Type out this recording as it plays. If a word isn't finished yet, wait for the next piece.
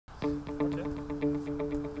Okay.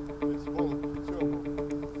 It's ball. It's your ball.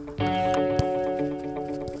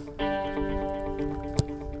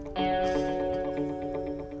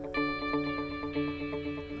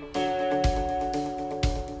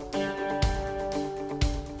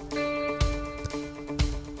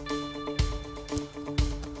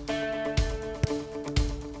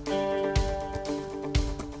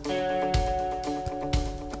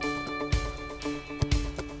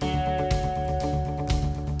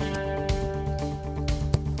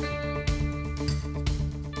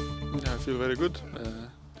 Yeah, I feel very good,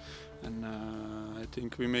 and I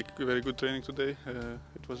think we make a very good training today.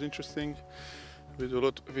 It was interesting. We do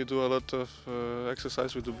a lot of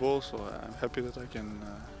exercise with the ball, so I'm happy that I can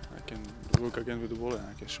work again with the ball and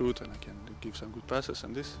I can shoot and I can give some good passes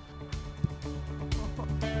and this.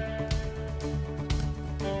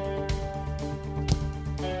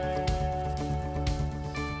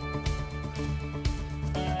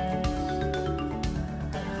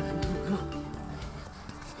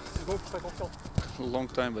 A long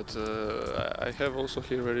time, but I have also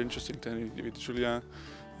here very interesting training with Julien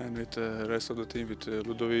and with the rest of the team, with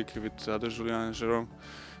Ludovic, with other Julien and Jerome.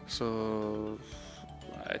 So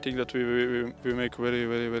I think that we make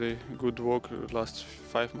very good work the last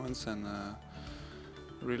 5 months, and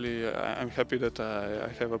really I'm happy that I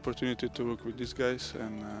have opportunity to work with these guys.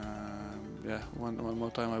 And yeah, one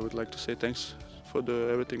more time I would like to say thanks for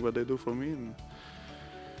everything what they do for me.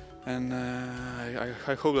 And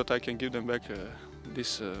I hope that I can give them back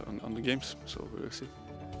this on the games, so we will see.